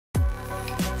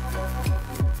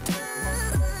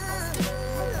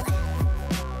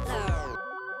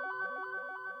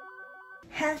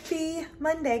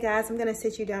Monday, guys. I'm gonna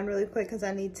sit you down really quick because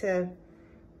I need to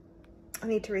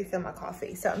refill my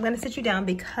coffee. So I'm gonna sit you down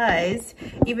because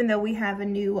even though we have a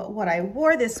new what I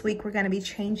wore this week, we're gonna be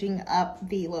changing up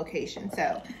the location.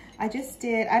 So I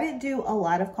didn't do a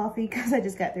lot of coffee because I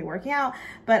just got through working out,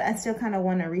 but I still kind of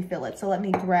want to refill it. So let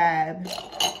me grab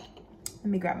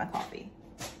my coffee.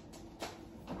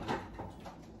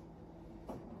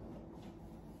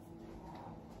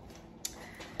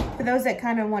 For those that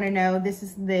kind of want to know, this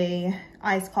is the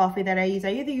iced coffee that I use.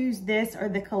 I either use this or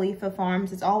the Khalifa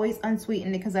Farms. It's always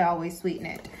unsweetened because I always sweeten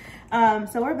it.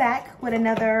 So we're back with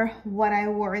another what I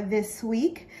wore this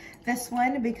week. This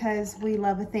one, because we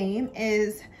love a theme,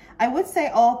 is, I would say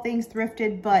all things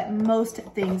thrifted, but most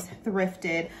things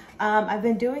thrifted. I've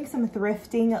been doing some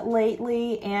thrifting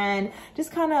lately and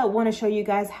just kind of want to show you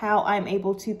guys how I'm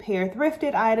able to pair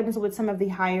thrifted items with some of the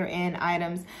higher end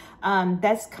items.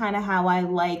 That's kind of how I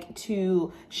like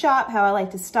to shop, how I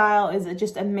like to style, is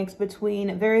just a mix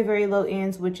between very, very low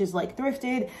ends, which is like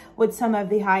thrifted, with some of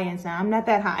the high ends. Now, I'm not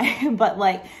that high, but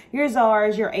like your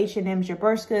Zara's, your H&M's, your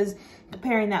Bershkas,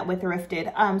 pairing that with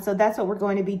thrifted. So that's what we're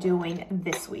going to be doing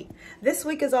this week. This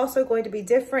week is also going to be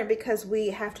different because we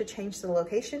have to change the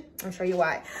location. I'll show you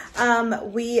why.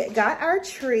 We got our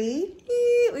tree.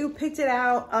 We picked it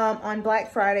out on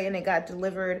Black Friday and it got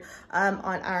delivered on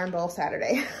Iron Bowl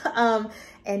Saturday.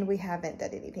 And we haven't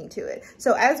done anything to it.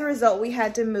 So as a result, we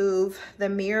had to move the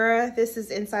mirror. This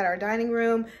is inside our dining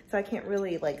room, so I can't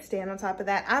really like stand on top of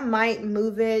that. I might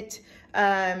move it.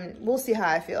 We'll see how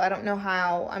I feel. I don't know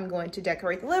how I'm going to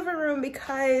decorate the living room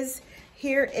because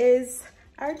here is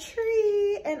our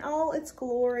tree in all its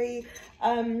glory.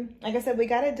 Like I said, we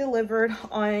got it delivered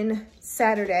on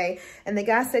Saturday and the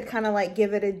guy said kind of like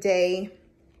give it a day,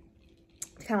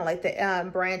 kind of like the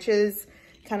branches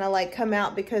kind of like come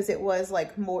out because it was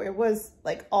like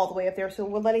all the way up there. So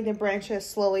we're letting the branches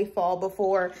slowly fall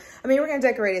before, we're gonna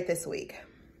decorate it this week.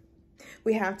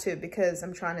 We have to because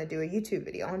I'm trying to do a YouTube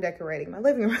video on decorating my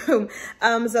living room.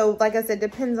 So like I said,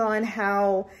 depends on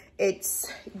how it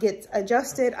gets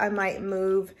adjusted. I might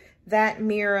move that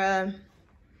mirror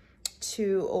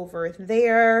to over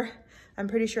there. I'm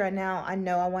pretty sure I know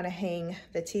I want to hang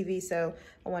the TV, so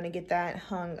I want to get that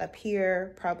hung up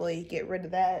here, probably get rid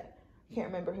of that. I can't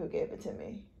remember who gave it to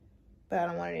me, but I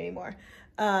don't want it anymore.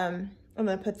 I'm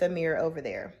gonna put the mirror over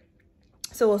there.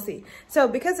 So we'll see. So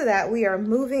because of that, we are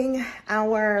moving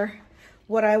our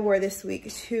what I wore this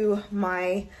week to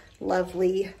my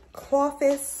lovely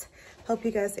cloffice. Hope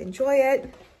you guys enjoy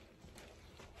it.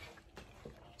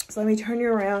 So let me turn you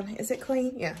around. Is it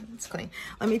clean? Yeah, it's clean.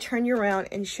 Let me turn you around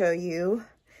and show you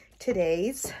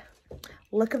today's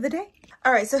look of the day.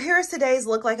 All right, so here's today's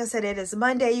look. Like I said, it is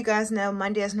Monday. You guys know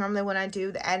Monday is normally when I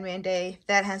do the admin day.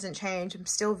 That hasn't changed. I'm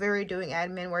still doing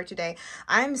admin work today.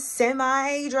 I'm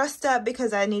semi dressed up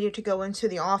because I needed to go into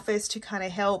the office to kind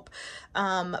of help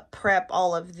prep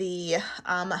all of the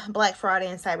Black Friday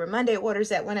and Cyber Monday orders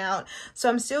that went out. So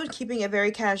I'm still keeping it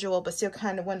very casual, but still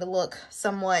kind of want to look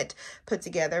somewhat put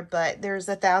together. But there's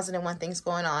 1,001 things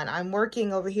going on. I'm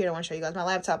working over here. I want to show you guys my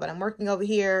laptop, but I'm working over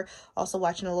here, also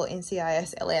watching a little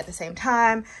NCIS LA at the same time.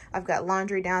 I've got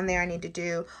laundry down there I need to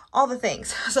do, all the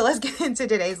things. So let's get into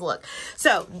today's look.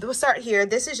 So we'll start here.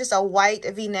 This is just a white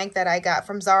V-neck that I got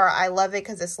from Zara. I love it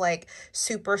because it's like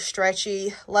super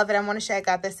stretchy. Love it. I want to say I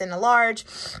got this in a large.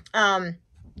 It's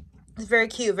very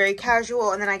cute, very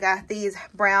casual. And then I got these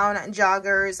brown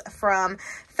joggers from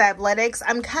Fabletics.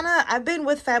 I've been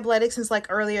with Fabletics since like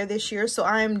earlier this year, so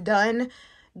I'm done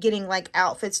getting like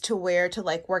outfits to wear to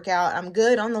like work out. I'm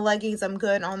good on the leggings, I'm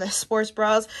good on the sports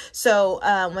bras. So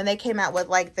when they came out with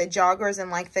like the joggers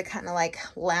and like the kind of like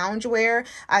lounge wear,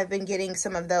 I've been getting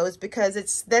some of those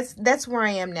because that's where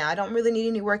I am now. I don't really need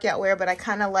any workout wear, but I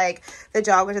kind of like the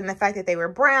joggers, and the fact that they were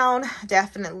brown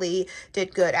definitely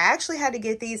did good. I actually had to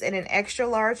get these in an extra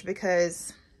large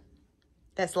because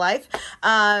that's life.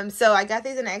 So I got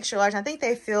these in an extra large. I think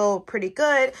they feel pretty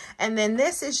good. And then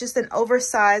this is just an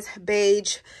oversized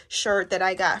beige shirt that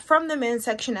I got from the men's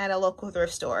section at a local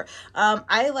thrift store.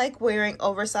 I like wearing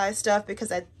oversized stuff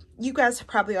because you guys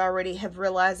probably already have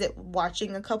realized it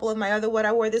watching a couple of my other what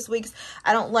I wore this week's.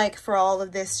 I don't like for all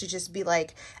of this to just be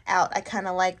like out. I kind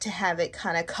of like to have it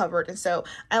kind of covered. And so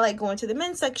I like going to the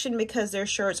men's section because their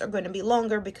shirts are going to be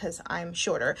longer because I'm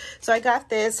shorter. So I got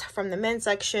this from the men's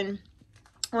section.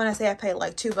 When I say I paid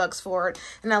like $2 for it,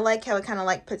 and I like how it kind of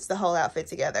like puts the whole outfit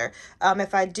together.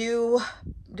 If I do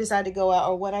decide to go out,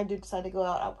 or when I do decide to go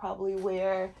out, I'll probably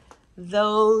wear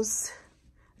those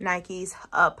Nikes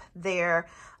up there.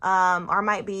 Or I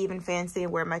might be even fancy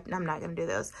and wear my, I'm not going to do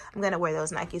those. I'm going to wear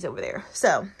those Nikes over there.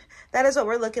 So that is what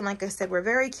we're looking. Like I said, we're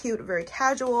very cute, very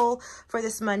casual for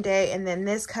this Monday. And then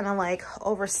this kind of like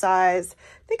oversized,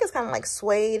 I think it's kind of like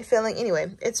suede feeling.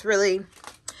 Anyway, it's really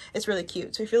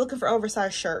cute. So if you're looking for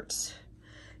oversized shirts,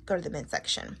 go to the men's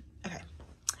section. Okay.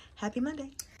 Happy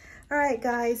Monday. All right,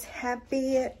 guys,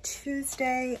 happy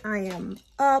Tuesday. I am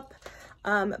up,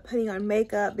 putting on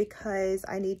makeup because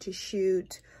I need to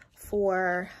shoot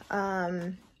for,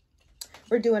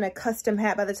 we're doing a custom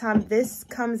hat. By the time this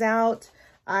comes out,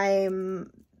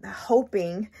 I'm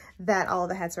hoping that all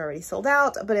the hats are already sold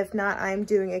out, but if not, I'm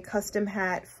doing a custom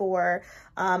hat for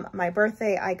my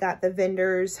birthday. I got the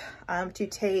vendors to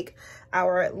take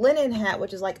our linen hat,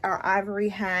 which is like our ivory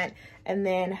hat, and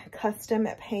then custom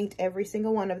paint every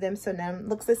single one of them so now it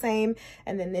looks the same,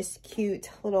 and then this cute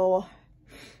little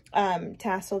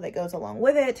tassel that goes along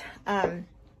with it.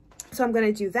 So I'm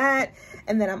going to do that.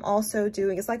 And then I'm also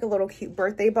doing, it's like a little cute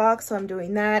birthday box. So I'm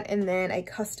doing that. And then a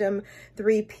custom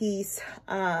 3-piece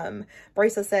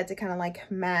bracelet set to kind of like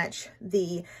match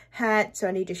the hat. So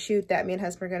I need to shoot that. Me and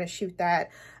husband are going to shoot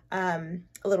that a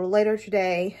little later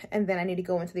today. And then I need to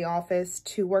go into the office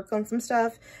to work on some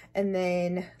stuff. And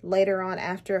then later on,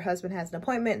 after husband has an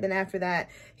appointment, then after that,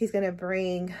 he's going to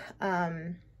bring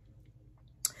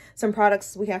some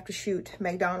products. We have to shoot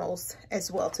McDonald's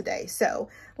as well today. So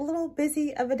a little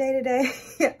busy of a day today,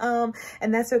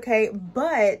 and that's okay.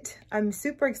 But I'm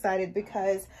super excited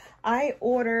because I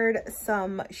ordered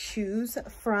some shoes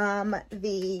from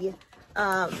the,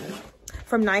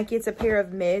 from Nike. It's a pair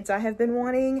of mids I have been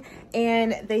wanting,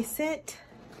 and they sent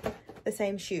the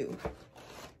same shoe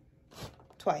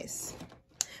twice.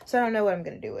 So I don't know what I'm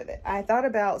going to do with it. I thought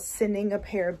about sending a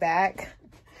pair back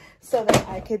so that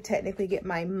I could technically get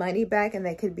my money back and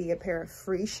they could be a pair of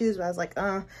free shoes. But I was like,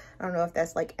 I don't know if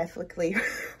that's like ethically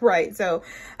right. So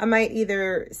I might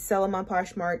either sell them on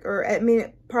Poshmark, or I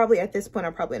mean, probably at this point,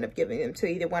 I'll probably end up giving them to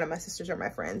either one of my sisters or my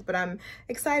friends. But I'm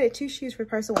excited, 2 shoes for the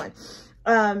price of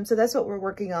 1. So that's what we're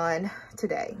working on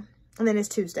today. And then it's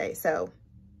Tuesday, so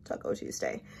Taco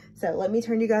Tuesday. So let me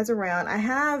turn you guys around. I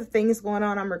have things going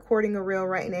on. I'm recording a reel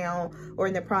right now, or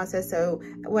in the process. So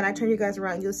when I turn you guys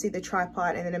around, you'll see the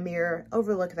tripod and then a mirror.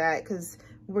 Overlook that because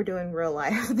we're doing real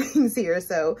life things here.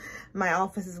 So my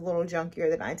office is a little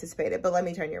junkier than I anticipated, but let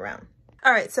me turn you around.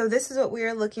 All right, so this is what we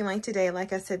are looking like today.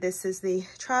 Like I said, this is the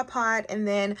tripod, and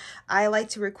then I like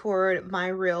to record my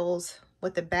reels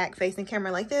with the back facing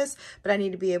camera like this, but I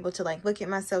need to be able to like look at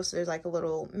myself. So there's like a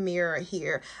little mirror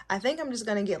here. I think I'm just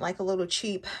gonna get like a little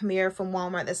cheap mirror from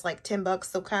Walmart that's like 10 bucks.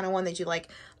 The kind of one that you like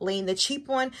lean, the cheap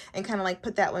one, and kind of like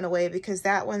put that one away, because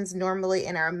that one's normally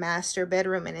in our master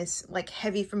bedroom and it's like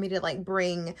heavy for me to like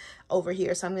bring over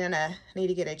here. So I'm gonna need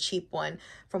to get a cheap one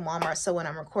from Walmart, so when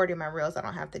I'm recording my reels, I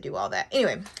don't have to do all that.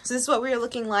 Anyway, so this is what we are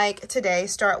looking like today.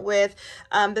 Start with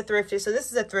the thrifted. So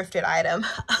this is a thrifted item.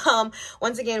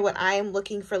 Once again, when I am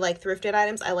looking for like thrifted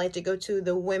items, I like to go to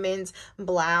the women's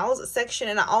blouse section,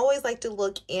 and I always like to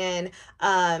look in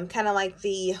kind of like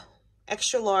the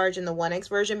extra large and the 1X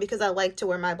version, because I like to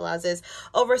wear my blouses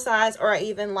oversized, or I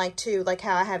even like to, like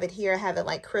how I have it here, I have it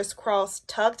like crisscross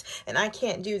tucked, and I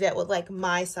can't do that with like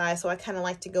my size, so I kind of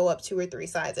like to go up 2 or 3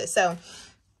 sizes. So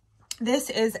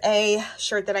this is a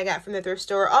shirt that I got from the thrift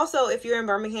store. Also, if you're in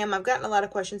Birmingham, I've gotten a lot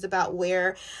of questions about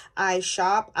where I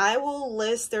shop. I will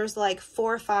list, there's like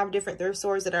 4 or 5 different thrift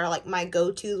stores that are like my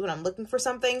go-tos when I'm looking for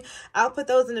something. I'll put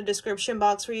those in the description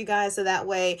box for you guys, so that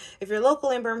way if you're local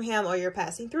in Birmingham or you're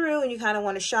passing through and you kind of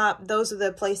want to shop, those are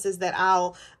the places that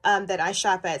I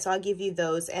shop at. So I'll give you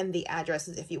those and the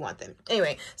addresses if you want them.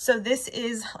 Anyway, so this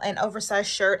is an oversized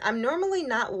shirt. I'm normally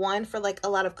not one for like a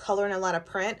lot of color and a lot of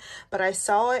print, but I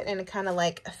saw it and it kind of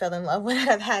like fell in love with it.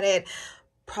 I've had it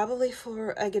probably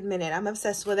for a good minute. I'm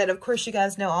obsessed with it. Of course, you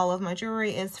guys know all of my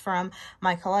jewelry is from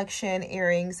my collection,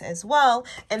 earrings as well.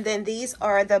 And then these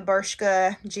are the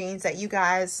Bershka jeans that you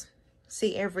guys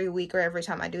see every week or every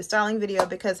time I do a styling video,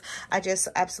 because I just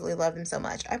absolutely love them so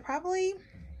much. I probably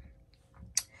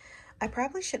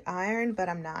should iron, but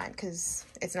I'm not, because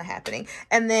it's not happening.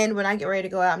 And then when I get ready to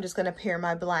go out, I'm just going to pair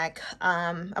my black,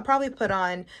 I'll probably put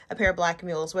on a pair of black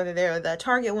mules, whether they're the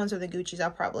Target ones or the Gucci's.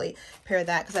 I'll probably pair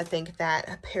that because I think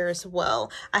that pairs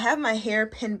well. I have my hair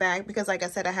pinned back because, like I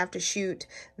said, I have to shoot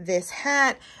this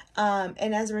hat.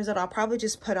 And as a result, I'll probably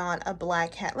just put on a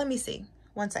black hat. Let me see.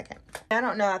 1 second. I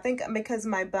don't know. I think because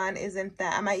my bun isn't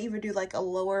that, I might either do like a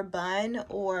lower bun,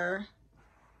 or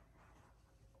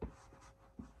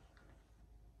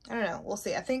I don't know. We'll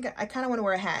see. I think I kind of want to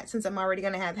wear a hat since I'm already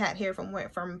going to have hat hair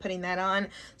from putting that on.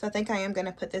 So I think I am going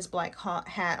to put this black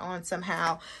hat on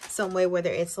somehow, some way, whether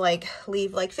it's like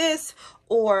leave like this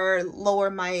or lower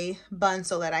my bun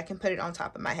so that I can put it on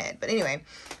top of my head. But anyway,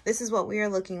 this is what we are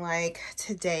looking like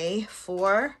today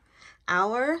for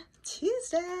our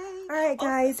Tuesday. All right,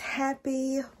 guys,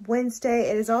 happy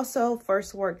Wednesday. It is also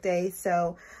first work day,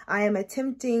 so I am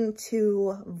attempting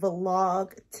to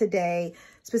vlog today,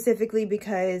 specifically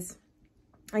because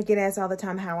I get asked all the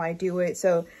time how I do it.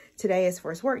 So today is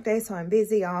first work day, so I'm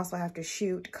busy. I also have to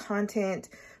shoot content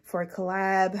for a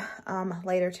collab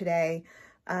later today.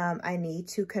 I need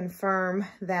to confirm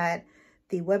that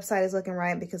the website is looking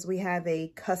right because we have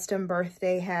a custom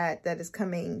birthday hat that is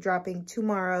dropping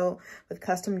tomorrow with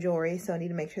custom jewelry. So I need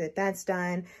to make sure that that's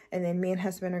done. And then me and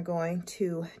husband are going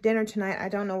to dinner tonight. I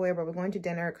don't know where, but we're going to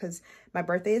dinner because my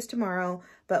birthday is tomorrow,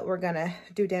 but we're gonna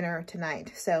do dinner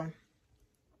tonight. So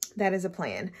that is a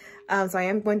plan. So I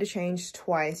am going to change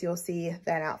twice. You'll see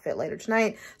that outfit later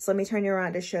tonight. So let me turn you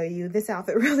around to show you this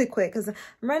outfit really quick because I'm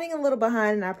running a little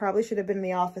behind and I probably should have been in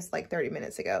the office like 30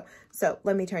 minutes ago. So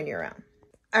let me turn you around.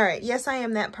 All right, yes, I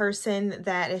am that person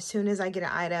that as soon as I get an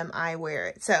item, I wear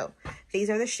it. So these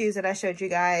are the shoes that I showed you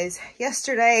guys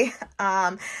yesterday.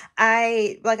 Like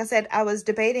I said, I was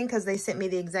debating because they sent me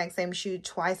the exact same shoe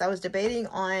twice. I was debating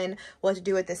on what to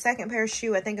do with the second pair of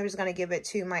shoe. I think I was going to give it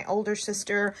to my older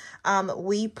sister.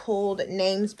 We pulled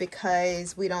names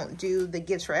because we don't do the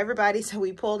gifts for everybody. So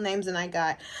we pulled names and I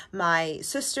got my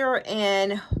sister.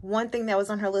 And one thing that was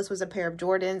on her list was a pair of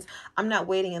Jordans. I'm not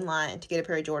waiting in line to get a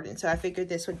pair of Jordans. So I figured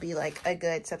this would be like a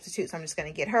good substitute. So I'm just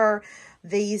going to get her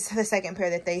the second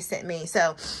pair that they sent me.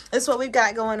 So this is what we've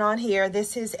got going on here.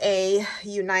 This is a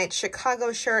Unite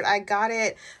Chicago shirt. I got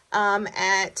it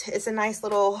it's a nice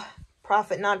little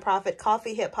nonprofit,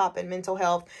 Coffee, Hip Hop, and Mental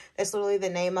Health. That's literally the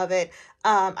name of it.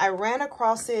 I ran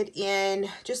across it in,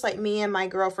 just like me and my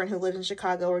girlfriend who lives in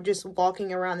Chicago were just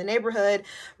walking around the neighborhood,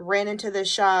 ran into the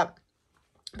shop,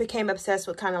 became obsessed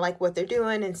with kind of like what they're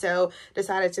doing, and so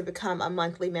decided to become a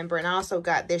monthly member. And I also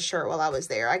got this shirt while I was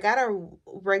there. I got a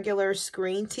regular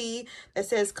screen tee that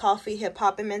says Coffee, Hip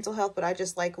Hop, and Mental Health, but I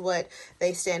just like what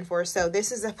they stand for. So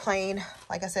this is a plain,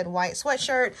 like I said, white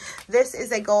sweatshirt. This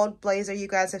is a gold blazer. You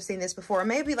guys have seen this before,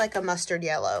 maybe like a mustard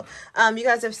yellow. You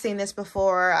guys have seen this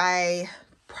before.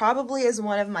 Probably is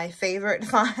one of my favorite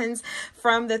finds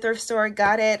from the thrift store.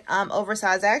 Got it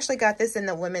oversized. I actually got this in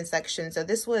the women's section, so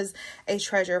this was a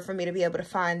treasure for me to be able to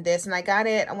find this. And I got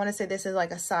it, I want to say this is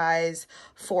like a size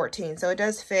 14, so it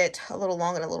does fit a little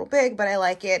long and a little big, but I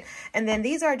like it. And then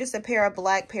these are just a pair of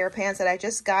black pair of pants that I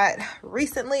just got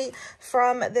recently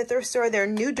from the thrift store. They're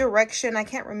New Direction. I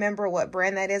can't remember what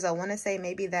brand that is. I want to say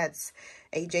maybe that's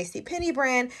a JCPenney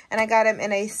brand, and I got them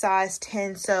in a size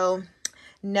 10, so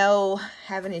no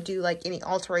having to do like any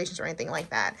alterations or anything like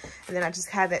that. And then I just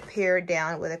have it paired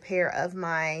down with a pair of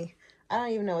my, I don't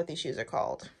even know what these shoes are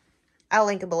called. I'll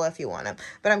link it below if you want them.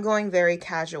 But I'm going very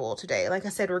casual today. Like I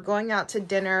said, we're going out to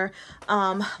dinner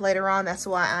later on. That's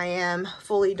why I am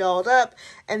fully dolled up.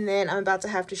 And then I'm about to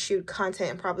have to shoot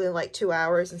content in probably like 2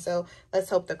 hours. And so let's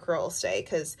hope the curls stay,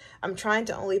 because I'm trying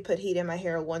to only put heat in my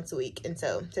hair once a week. And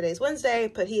so today's Wednesday,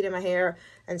 put heat in my hair.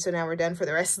 And so now we're done for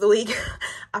the rest of the week.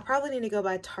 I probably need to go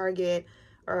by Target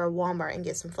or Walmart and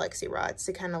get some flexi rods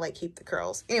to kind of like keep the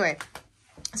curls. Anyway,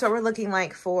 so we're looking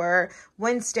like for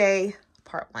Wednesday,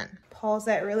 part 1. Pause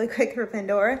that really quick for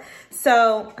Pandora.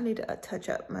 So I need to touch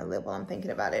up my lip while I'm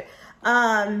thinking about it.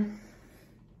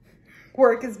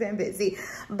 Work has been busy,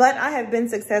 but I have been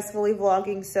successfully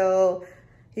vlogging, so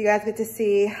you guys get to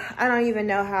see. I don't even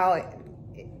know how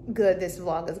good this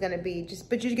vlog is going to be,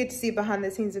 but you get to see behind the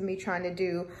scenes of me trying to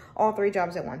do all 3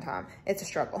 jobs at one time. It's a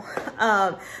struggle.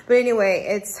 But anyway,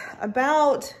 it's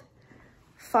about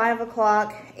 5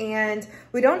 o'clock and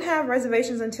we don't have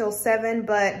reservations until 7,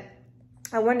 but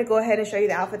I wanted to go ahead and show you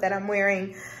the outfit that I'm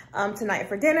wearing tonight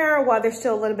for dinner while there's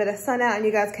still a little bit of sun out and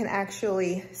you guys can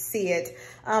actually see it.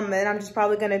 And I'm just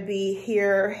probably going to be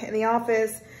here in the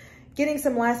office getting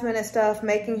some last minute stuff,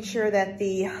 making sure that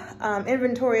the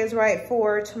inventory is right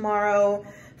for tomorrow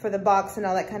for the box and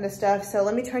all that kind of stuff. So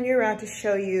let me turn you around to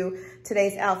show you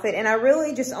today's outfit. And I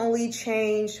really just only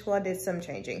changed, well, I did some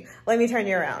changing. Let me turn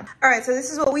you around. All right, so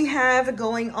this is what we have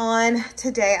going on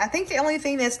today. I think the only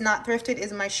thing that's not thrifted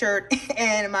is my shirt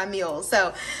and my mules.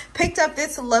 So picked up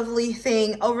this lovely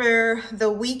thing over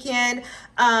the weekend.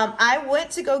 I went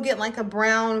to go get like a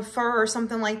brown fur or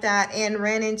something like that and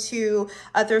ran into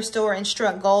a thrift store and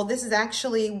struck gold. This is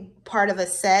actually part of a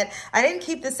set. I didn't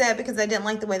keep the set because I didn't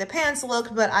like the way the pants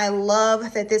looked, but I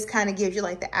love that this kind of gives you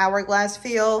like the hourglass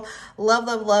feel. Love,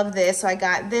 love, love this. So I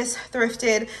got this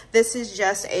thrifted. This is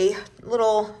just a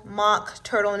little mock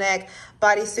turtleneck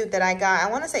bodysuit that I got. I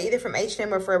want to say either from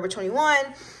H&M or Forever 21.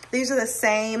 These are the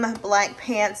same black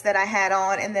pants that I had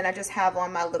on, and then I just have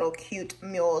on my little cute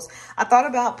mules. I thought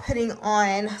about putting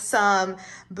on some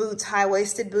boots,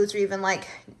 high-waisted boots, or even like,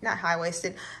 not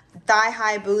high-waisted,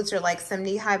 thigh-high boots or like some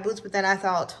knee-high boots, but then I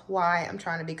thought, why? I'm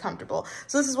trying to be comfortable.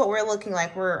 So this is what we're looking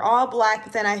like. We're all black,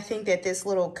 but then I think that this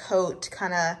little coat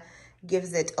kind of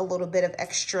gives it a little bit of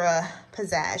extra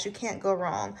pizzazz. You can't go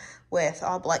wrong with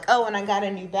all black. Oh, and I got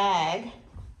a new bag.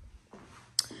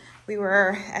 We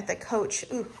were at the Coach,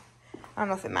 ooh, I don't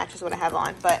know if it matches what I have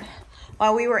on, but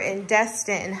while we were in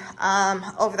Destin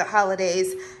over the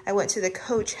holidays, I went to the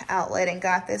Coach outlet and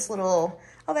got this little,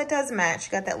 oh, that does match.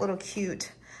 Got that little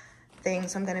cute thing.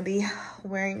 So I'm going to be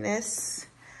wearing this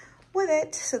with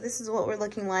it. So this is what we're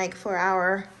looking like for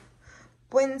our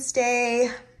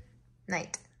Wednesday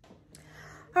night.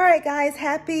 All right, guys,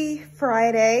 happy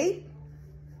Friday.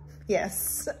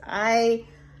 Yes,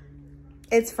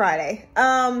 it's Friday.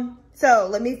 So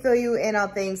let me fill you in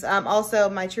on things. Also,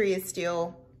 my tree is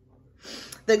still,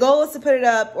 the goal is to put it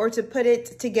up or to put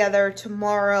it together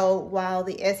tomorrow while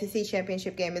the SEC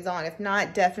championship game is on. If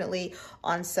not, definitely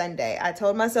on Sunday. I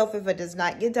told myself if it does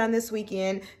not get done this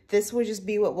weekend, this will just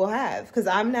be what we'll have, because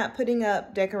I'm not putting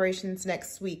up decorations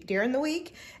next week during the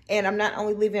week, and I'm not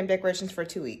only leaving decorations for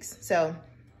 2 weeks. So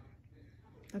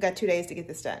I've got 2 days to get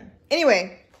this done.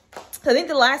 Anyway, so I think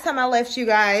the last time I left you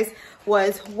guys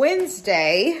was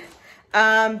Wednesday,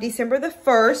 December the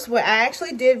 1st, where I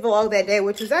actually did vlog that day,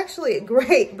 which was actually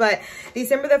great, but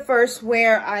December the 1st,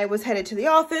 where I was headed to the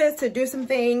office to do some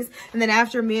things, and then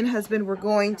after, me and husband were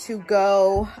going to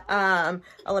go, oh,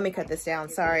 let me cut this down,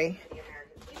 sorry.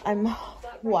 I'm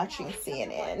watching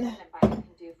CNN.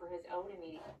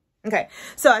 Okay,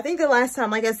 so I think the last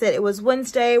time, like I said, it was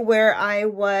Wednesday, where I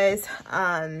was,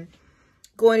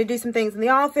 going to do some things in the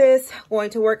office,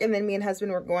 going to work, and then me and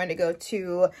husband were going to go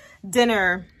to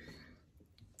dinner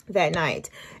that night.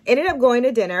 Ended up going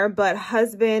to dinner, but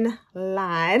husband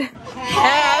lied.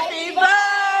 Happy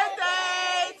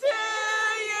birthday to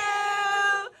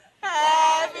you.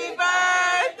 Happy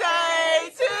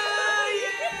birthday to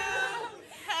you.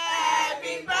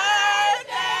 Happy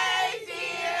birthday,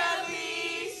 dear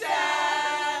Alicia.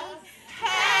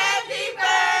 Happy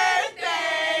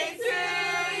birthday to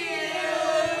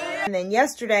you. And then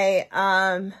yesterday,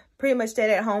 pretty much stayed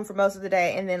at home for most of the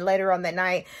day, and then later on that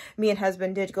night, me and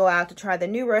husband did go out to try the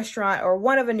new restaurant, or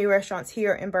one of the new restaurants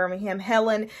here in Birmingham,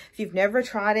 Helen. If you've never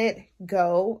tried it,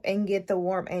 go and get the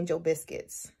Warm Angel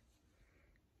biscuits.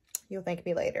 You'll thank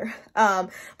me later.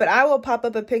 But I will pop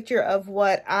up a picture of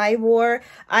what I wore.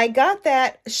 I got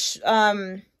that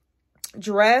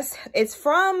dress. It's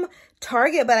from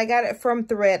Target, but I got it from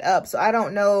ThredUp, so I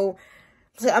don't know.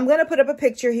 So I'm going to put up a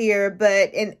picture here,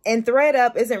 but in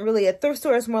ThredUp isn't really a thrift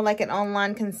store. It's more like an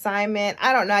online consignment.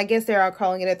 I don't know. I guess they're all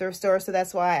calling it a thrift store, so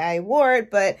that's why I wore it.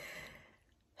 But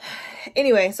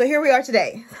anyway, so here we are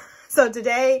today. So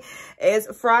today is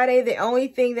Friday. The only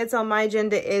thing that's on my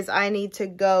agenda is I need to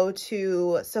go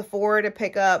to Sephora to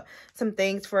pick up some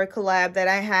things for a collab that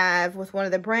I have with one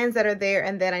of the brands that are there.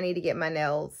 And then I need to get my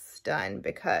nails done,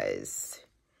 because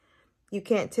you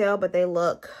can't tell, but they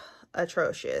look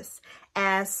atrocious.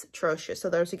 Atrocious. So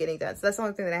those are getting done. So that's the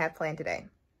only thing that I have planned today.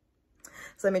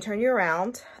 So let me turn you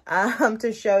around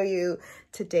to show you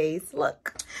today's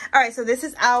look. All right, so this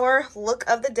is our look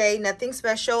of the day. Nothing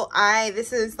special.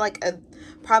 This is like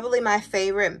probably my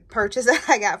favorite purchase that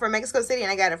I got from Mexico City,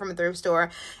 and I got it from a thrift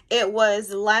store. It was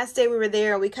the last day we were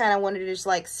there, and we kind of wanted to just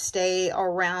like stay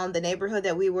around the neighborhood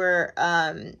that we were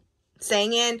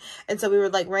staying in, and so we were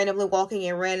like randomly walking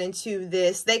and ran into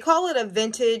this, they call it a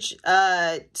vintage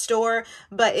store,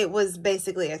 but it was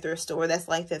basically a thrift store. That's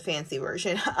like the fancy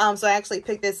version. So I actually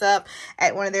picked this up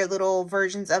at one of their little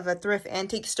versions of a thrift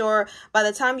antique store. By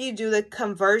the time you do the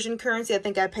conversion currency, I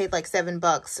think I paid like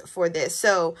 $7 for this.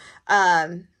 So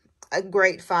a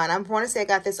great find. I want to say I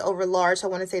got this over large. So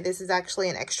I want to say this is actually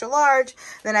an extra large.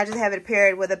 Then I just have it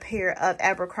paired with a pair of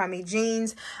Abercrombie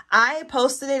jeans. I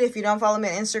posted it. If you don't follow me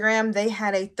on Instagram, they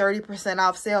had a 30%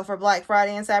 off sale for Black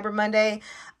Friday and Cyber Monday.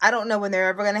 I don't know when they're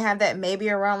ever going to have that, maybe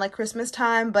around like Christmas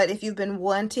time. But if you've been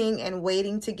wanting and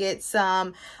waiting to get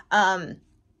some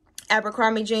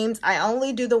Abercrombie jeans, I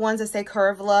only do the ones that say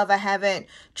Curve Love. I haven't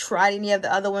tried any of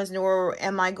the other ones, nor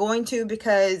am I going to,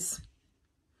 because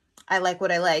I like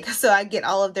what I like. So I get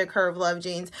all of their Curve Love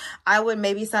jeans. I would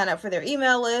maybe sign up for their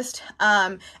email list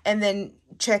and then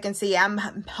check and see. I'm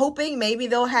hoping maybe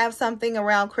they'll have something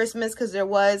around Christmas, because there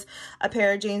was a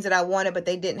pair of jeans that I wanted, but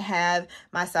they didn't have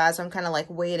my size. So I'm kind of like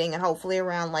waiting, and hopefully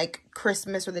around like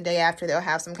Christmas or the day after they'll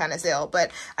have some kind of sale.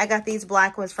 But I got these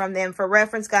black ones from them. For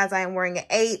reference, guys, I am wearing an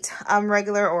 8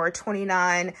 regular or a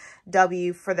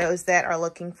 29W for those that are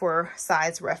looking for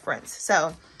size reference.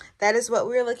 So that is what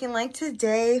we're looking like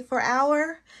today for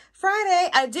our Friday.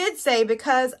 I did say,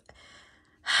 because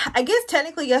I guess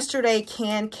technically yesterday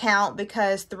can count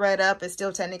because ThredUp is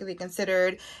still technically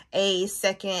considered a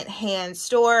second-hand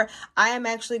store. I am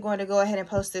actually going to go ahead and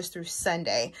post this through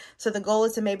Sunday. So the goal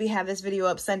is to maybe have this video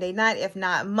up Sunday night, if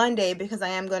not Monday, because I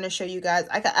am going to show you guys,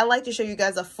 I like to show you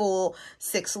guys a full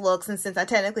 6 looks. And since I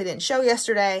technically didn't show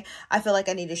yesterday, I feel like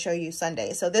I need to show you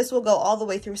Sunday. So this will go all the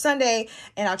way through Sunday,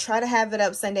 and I'll try to have it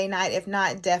up Sunday night. If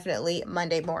not, definitely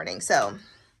Monday morning. So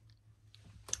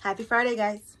happy Friday,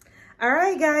 guys. All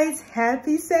right, guys,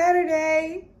 happy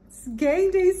Saturday. It's game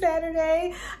day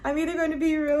Saturday. I'm either going to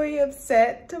be really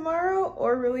upset tomorrow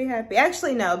or really happy.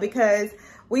 Actually, no, because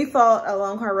we fought a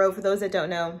Longhorn Road. For those that don't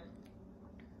know,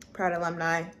 proud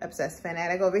alumni, obsessed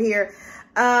fanatic over here.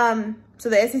 So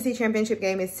the SEC championship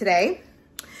game is today.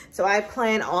 So I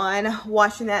plan on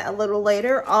watching that a little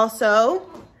later. Also,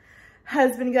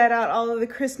 husband got out all of the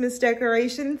Christmas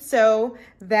decorations, so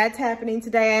that's happening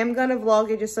today. I am gonna vlog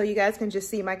it just so you guys can just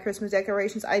see my Christmas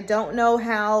decorations. I don't know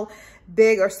how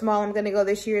big or small I'm gonna go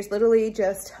this year. It's literally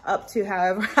just up to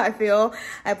however I feel.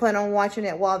 I plan on watching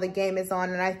it while the game is on,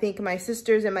 and I think my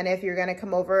sisters and my nephew are gonna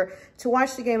come over to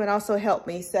watch the game and also help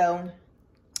me. So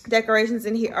decorations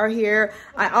in here are here.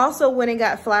 I also went and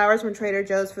got flowers from Trader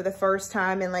Joe's for the first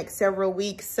time in like several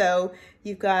weeks. So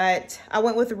you've got, I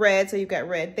went with red, so you've got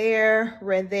red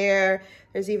there,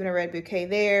 there's even a red bouquet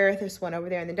there, there's one over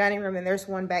there in the dining room, and there's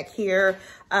one back here.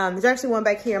 There's actually one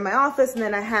back here in my office, and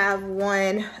then I have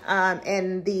one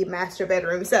in the master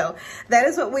bedroom. So that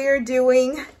is what we are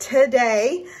doing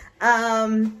today.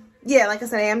 Yeah, like I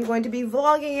said, I am going to be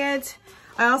vlogging it.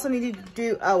 I also need to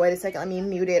do, oh, wait a second, let me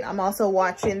mute it. I'm also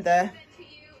watching the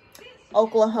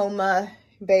Oklahoma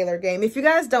Baylor game. If you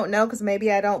guys don't know, because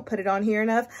maybe I don't put it on here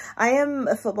enough, I am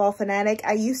a football fanatic.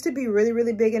 I used to be really,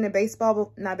 really big into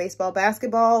basketball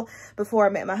before I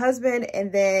met my husband,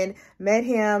 and then met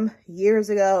him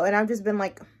years ago. And I've just been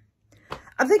like,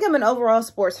 I think I'm an overall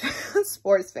sports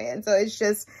fan. So it's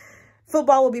just,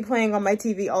 football will be playing on my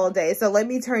TV all day. So let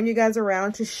me turn you guys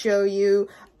around to show you.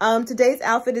 Today's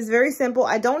outfit is very simple.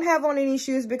 I don't have on any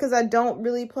shoes because I don't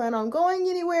really plan on going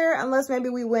anywhere unless maybe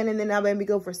we win and then I'll maybe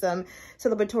go for some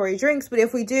celebratory drinks. But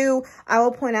if we do, I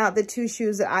will point out the 2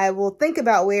 shoes that I will think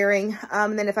about wearing.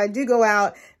 And then if I do go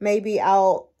out, maybe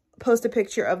I'll post a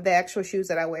picture of the actual shoes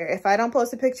that I wear. If I don't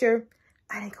post a picture,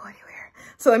 I didn't go anywhere.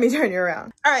 So let me turn you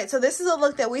around. All right, so this is a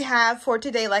look that we have for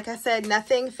today. Like I said,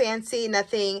 nothing fancy,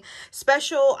 nothing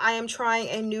special. I am trying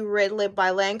a new red lip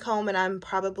by Lancome, and I'm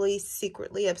probably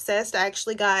secretly obsessed. I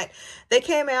actually got, they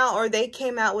came out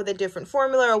with a different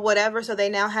formula or whatever, so they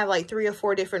now have like 3 or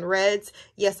 4 different reds.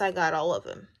 Yes, I got all of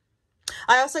them.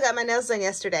 I also got my nails done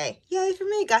yesterday. Yay for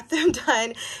me. Got them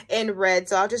done in red.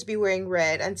 So I'll just be wearing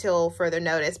red until further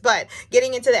notice. But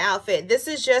getting into the outfit, this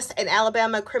is just an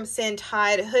Alabama crimson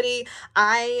tied hoodie.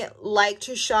 I like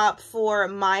to shop for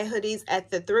my hoodies at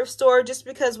the thrift store just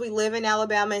because we live in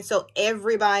Alabama. And so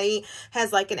everybody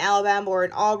has like an Alabama or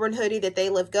an Auburn hoodie that they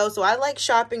live go. So I like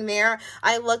shopping there.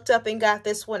 I looked up and got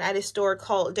this one at a store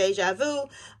called Deja Vu.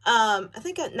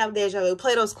 Not Deja Vu,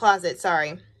 Plato's Closet,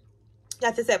 sorry.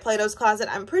 Got this at Plato's Closet.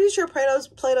 I'm pretty sure Plato's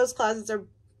Closets are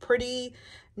pretty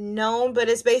known, but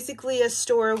it's basically a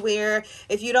store where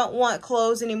if you don't want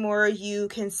clothes anymore, you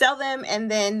can sell them and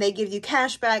then they give you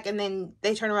cash back and then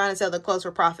they turn around and sell the clothes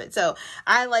for profit. So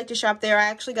I like to shop there. I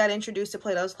actually got introduced to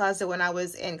Plato's Closet when I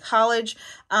was in college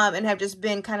and have just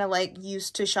been kind of like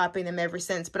used to shopping them ever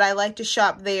since. But I like to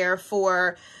shop there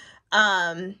for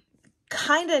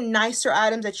kind of nicer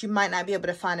items that you might not be able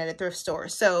to find at a thrift store.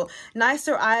 So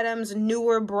nicer items,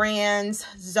 newer brands,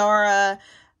 Zara.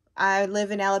 I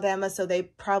live in Alabama, so they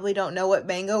probably don't know what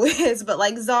Mango is, but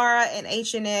like Zara and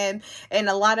H&M and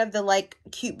a lot of the like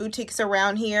cute boutiques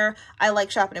around here, I like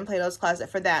shopping in Plato's Closet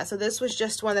for that. So this was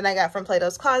just one that I got from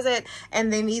Plato's Closet.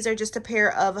 And then these are just a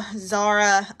pair of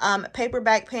Zara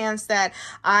paperback pants that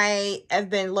I have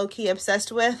been low-key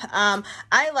obsessed with.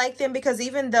 I like them because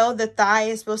even though the thigh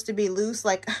is supposed to be loose,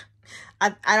 like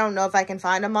I don't know if I can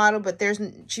find a model, but you're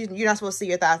not supposed to see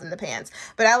your thighs in the pants.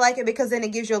 But I like it because then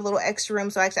it gives you a little extra room.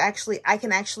 So I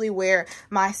can actually wear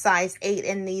my size 8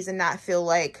 in these and not feel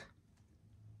like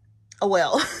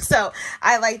well. So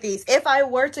I like these. If I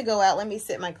were to go out, let me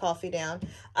sit my coffee down.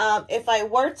 If I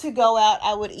were to go out,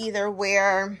 I would either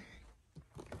wear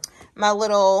my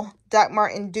little Doc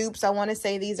Martin dupes. I want to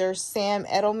say these are Sam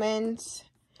Edelman's.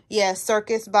 Yeah,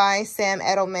 Circus by Sam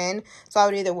Edelman. So I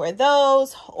would either wear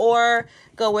those or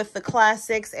go with the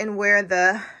classics and wear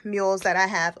the mules that I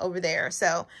have over there.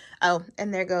 So, oh,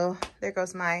 and there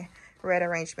goes my red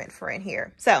arrangement for in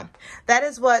here. So that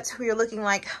is what we are looking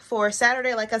like for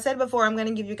Saturday. Like I said before, I'm going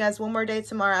to give you guys one more day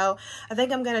tomorrow. I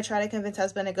think I'm going to try to convince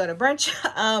husband to go to brunch.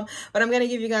 But I'm going to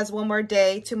give you guys one more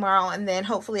day tomorrow, and then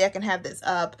hopefully I can have this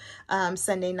up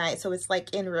Sunday night, so it's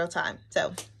like in real time.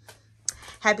 So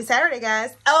happy Saturday,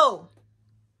 guys. Oh,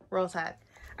 roll tide.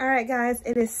 All right, guys,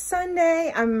 it is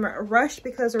Sunday. I'm rushed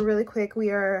because we're really quick. We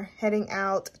are heading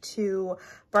out to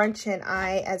brunch, and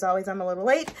as always, I'm a little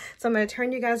late. So I'm going to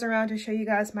turn you guys around to show you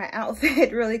guys my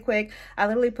outfit really quick. I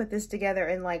literally put this together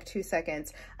in like 2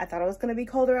 seconds. I thought it was going to be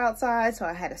colder outside, so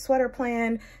I had a sweater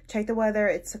planned. Check the weather.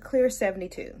 It's a clear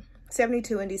 72.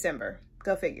 72 in December.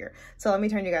 Go figure. So let me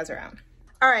turn you guys around.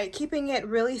 All right, keeping it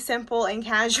really simple and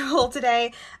casual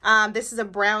today. This is a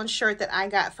brown shirt that I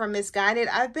got from Misguided.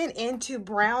 I've been into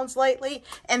browns lately.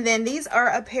 And then these are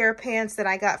a pair of pants that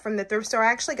I got from the thrift store.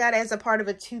 I actually got it as a part of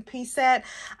a 2-piece set.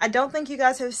 I don't think you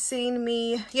guys have seen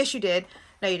me. Yes, you did.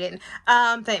 No, you didn't.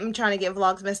 I'm trying to get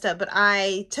vlogs messed up, but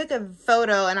I took a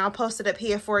photo and I'll post it up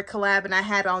here for a collab, and I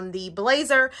had on the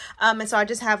blazer. And so I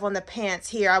just have on the pants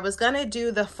here. I was going to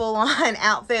do the full-on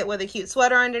outfit with a cute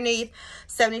sweater underneath,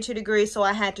 72 degrees, so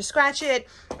I had to scratch it.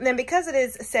 And then because it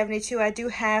is 72, I do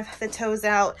have the toes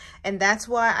out, and that's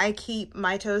why I keep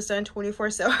my toes done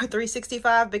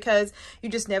 365, because you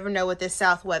just never know with this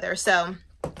south weather. So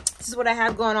this is what I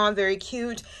have going on. Very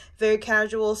cute, very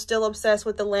casual, still obsessed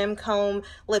with the Lancome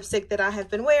lipstick that I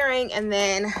have been wearing. And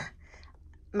then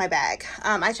my bag.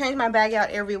 I change my bag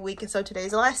out every week, and so today's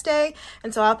the last day,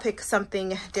 and so I'll pick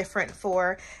something different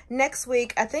for next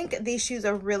week. I think these shoes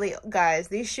are really, guys,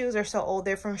 these shoes are so old.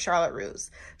 They're from Charlotte Russe.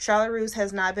 Charlotte Russe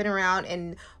has not been around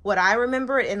in what I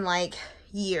remember in like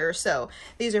years. So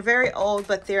these are very old,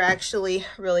 but they're actually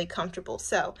really comfortable.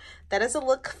 So that is a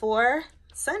look for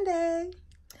Sunday.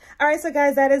 All right, so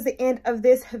guys, that is the end of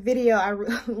this video.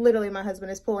 Literally, my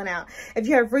husband is pulling out. If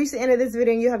you have reached the end of this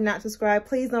video and you have not subscribed,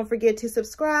 please don't forget to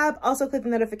subscribe. Also, click the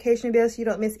notification bell so you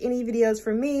don't miss any videos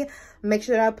from me. Make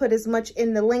sure that I put as much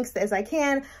in the links as I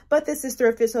can. But this is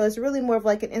Thrifted, so it's really more of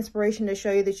like an inspiration to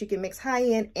show you that you can mix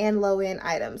high-end and low-end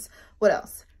items. What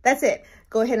else? That's it.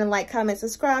 Go ahead and like, comment,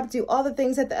 subscribe. Do all the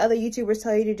things that the other YouTubers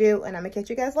tell you to do, and I'm going to catch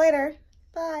you guys later.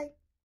 Bye.